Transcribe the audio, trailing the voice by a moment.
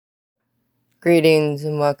Greetings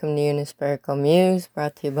and welcome to Unispherical Muse,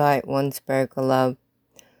 brought to you by One Spherical Love.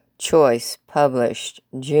 Choice, published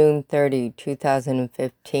June 30,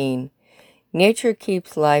 2015. Nature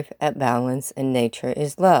keeps life at balance, and nature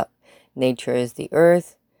is love. Nature is the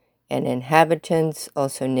earth and inhabitants.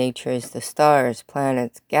 Also, nature is the stars,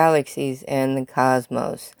 planets, galaxies, and the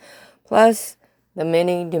cosmos. Plus, the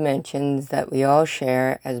many dimensions that we all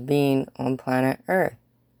share as being on planet Earth.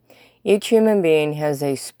 Each human being has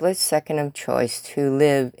a split second of choice to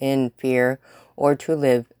live in fear or to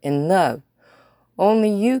live in love. Only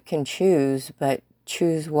you can choose, but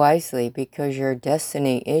choose wisely because your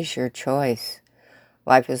destiny is your choice.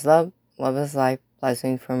 Life is love, love is life.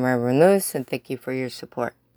 Blessings from Reverend Lewis, and thank you for your support.